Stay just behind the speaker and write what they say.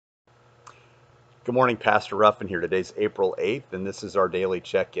Good morning, Pastor Ruffin here. Today's April 8th, and this is our daily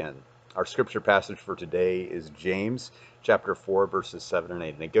check-in. Our scripture passage for today is James chapter 4, verses 7 and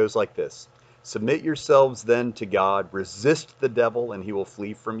 8. And it goes like this. Submit yourselves then to God, resist the devil, and he will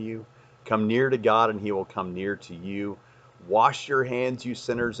flee from you. Come near to God, and he will come near to you. Wash your hands, you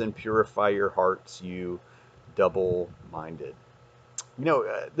sinners, and purify your hearts, you double-minded.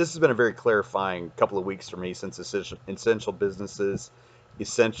 This has been a very clarifying couple of weeks for me since essential businesses,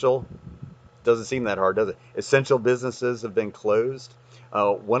 essential doesn't seem that hard, does it? Essential businesses have been closed.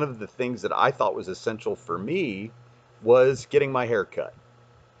 One of the things that I thought was essential for me was getting my hair cut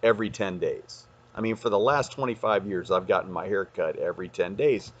every 10 days. I mean, for the last 25 years, I've gotten my hair cut every 10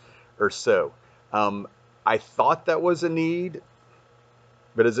 days or so. Um, I thought that was a need,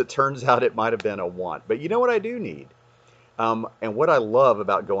 but as it turns out, it might have been a want. But you know what I do need? And what I love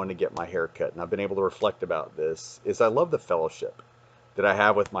about going to get my hair cut, and I've been able to reflect about this, is I love the fellowship that I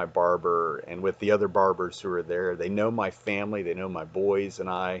have with my barber and with the other barbers who are there. They know my family, they know my boys and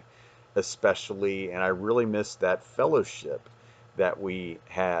I especially, and I really miss that fellowship that we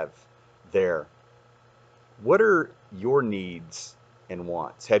have there. What are your needs and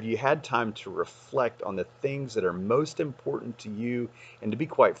wants? Have you had time to reflect on the things that are most important to you, and to be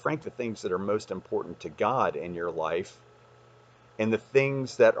quite frank, the things that are most important to God in your life? And the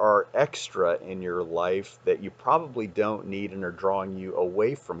things that are extra in your life that you probably don't need and are drawing you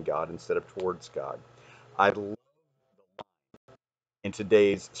away from God instead of towards God. I love in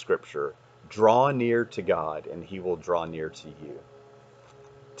today's scripture, draw near to God and he will draw near to you.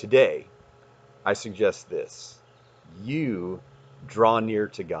 Today, I suggest this. You draw near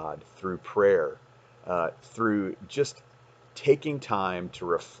to God through prayer, through just taking time to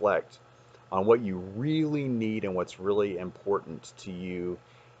reflect on what you really need and what's really important to you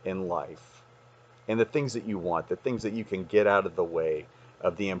in life, and the things that you want, the things that you can get out of the way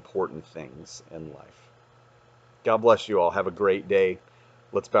of the important things in life. God bless you all. Have a great day.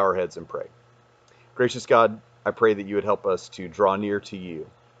 Let's bow our heads and pray. Gracious God, I pray that you would help us to draw near to you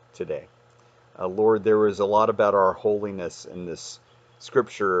today. Lord, there was a lot about our holiness in this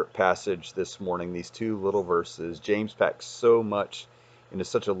scripture passage this morning, these two little verses. James packs so much into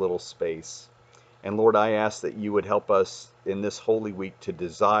such a little space. And Lord, I ask that you would help us in this holy week to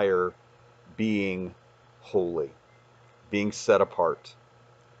desire being holy, being set apart.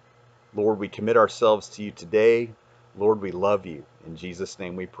 Lord, we commit ourselves to you today. Lord, we love you. In Jesus'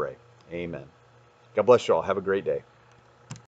 name we pray. Amen. God bless you all. Have a great day.